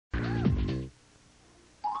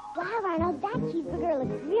Wow, Arnold, that cheeseburger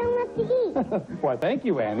looks real enough to eat. Why, thank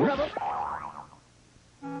you, Annie.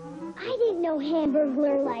 I didn't know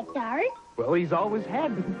Hamburglar liked art. Well, he's always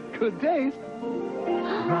had good taste.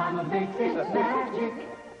 Mama makes it magic.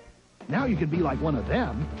 Now you can be like one of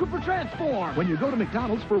them. Super Transform! When you go to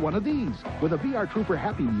McDonald's for one of these. With a VR Trooper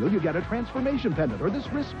Happy Meal, you get a transformation pendant or this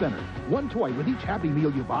wrist spinner. One toy with each Happy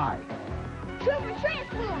Meal you buy. Super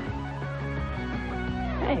Transform!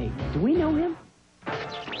 Hey, do we know him?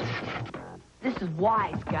 This is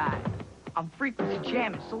Wise Guy. I'm frequency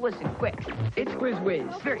jamming, so listen quick. It's Quiz Whiz.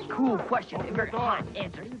 Very cool question and very hot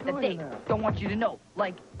answers that they don't want you to know.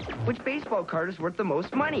 Like, which baseball card is worth the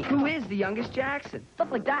most money? Who is the youngest Jackson? Stuff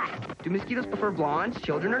like that. Do mosquitoes prefer blondes,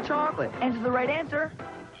 children, or chocolate? Answer the right answer.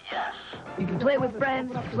 Yes. You can play it with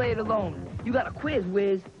friends, play it alone. You got a Quiz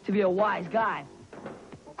Whiz to be a wise guy.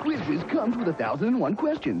 Quiz Whiz comes with 1,001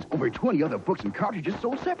 questions. Over 20 other books and cartridges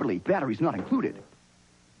sold separately. Batteries not included.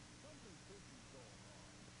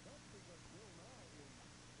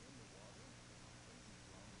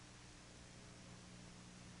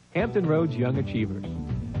 Hampton Road's Young Achievers,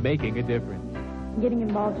 making a difference. Getting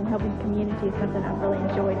involved in helping the community is something I've really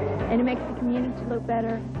enjoyed. And it makes the community look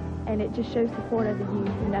better, and it just shows support of the youth,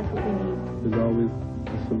 and that's what we need. There's always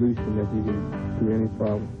a solution that you can to any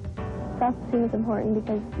problem. Self-esteem is important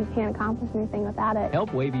because you can't accomplish anything without it.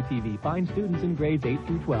 Help WAVY TV find students in grades 8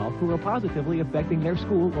 through 12 who are positively affecting their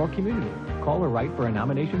school or community. Call or write for a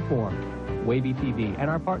nomination form. WAVY TV and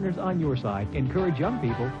our partners on your side encourage young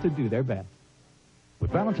people to do their best. With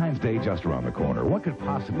Valentine's Day just around the corner, what could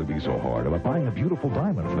possibly be so hard about buying a beautiful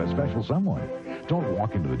diamond for that special someone? Don't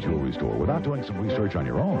walk into the jewelry store without doing some research on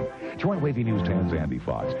your own. Join Wavy News 10's Andy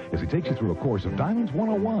Fox as he takes you through a course of Diamonds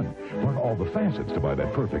 101. Learn all the facets to buy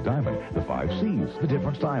that perfect diamond, the 5 C's, the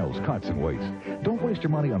different styles, cuts, and weights. Don't waste your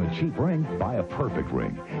money on a cheap ring. Buy a perfect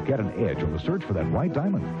ring. Get an edge on the search for that right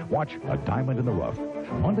diamond. Watch A Diamond in the Rough.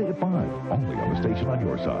 Monday at 5, only on the station on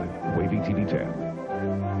your side. Wavy TV 10.